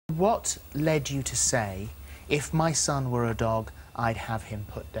what led you to say, if my son were a dog, I'd have him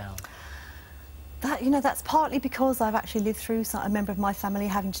put down? That, you know, that's partly because I've actually lived through a member of my family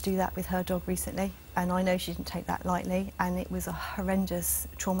having to do that with her dog recently, and I know she didn't take that lightly, and it was a horrendous,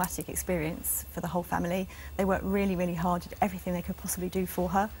 traumatic experience for the whole family. They worked really, really hard, did everything they could possibly do for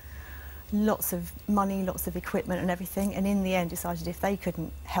her. Lots of money, lots of equipment and everything, and in the end decided if they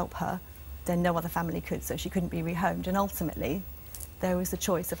couldn't help her, then no other family could, so she couldn't be rehomed, and ultimately there was the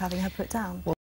choice of having her put down.